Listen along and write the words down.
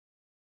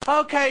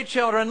Okay,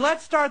 children,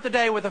 let's start the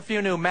day with a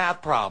few new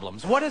math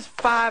problems. What is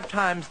 5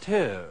 times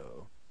 2?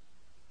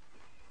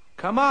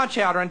 Come on,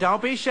 children,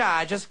 don't be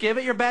shy. Just give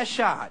it your best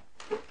shot.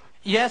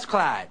 Yes,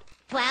 Clyde.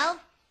 12.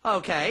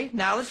 Okay,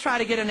 now let's try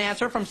to get an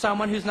answer from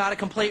someone who's not a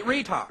complete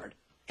retard.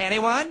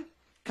 Anyone?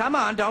 Come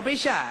on, don't be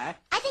shy.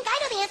 I think I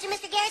know the answer,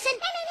 Mr. Garrison.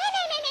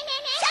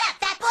 Shut up,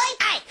 fat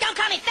boy! Hey, don't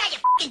call me fat, you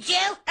f***ing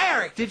Jew!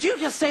 Eric, did you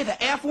just say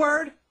the F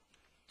word?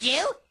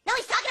 Jew? No,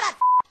 he's talking about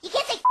You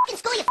can't say in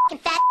school, you f***ing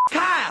fat.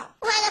 Kyle!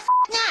 Why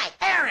the not?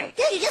 Eric!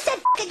 Dude, you just said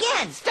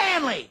again.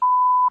 Stanley!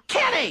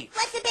 Kenny!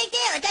 What's the big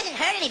deal? It doesn't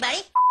hurt anybody.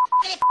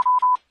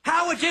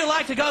 How would you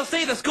like to go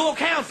see the school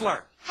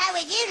counselor? How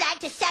would you like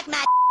to suck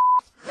my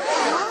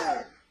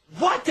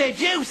What did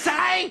you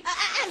say?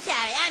 I'm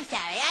sorry.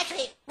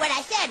 Actually, what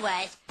I said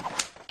was...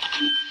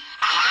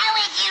 How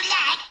would you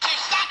like to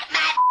suck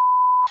my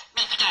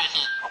Mr.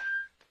 Garrison?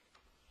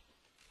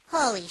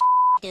 Holy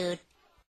dude.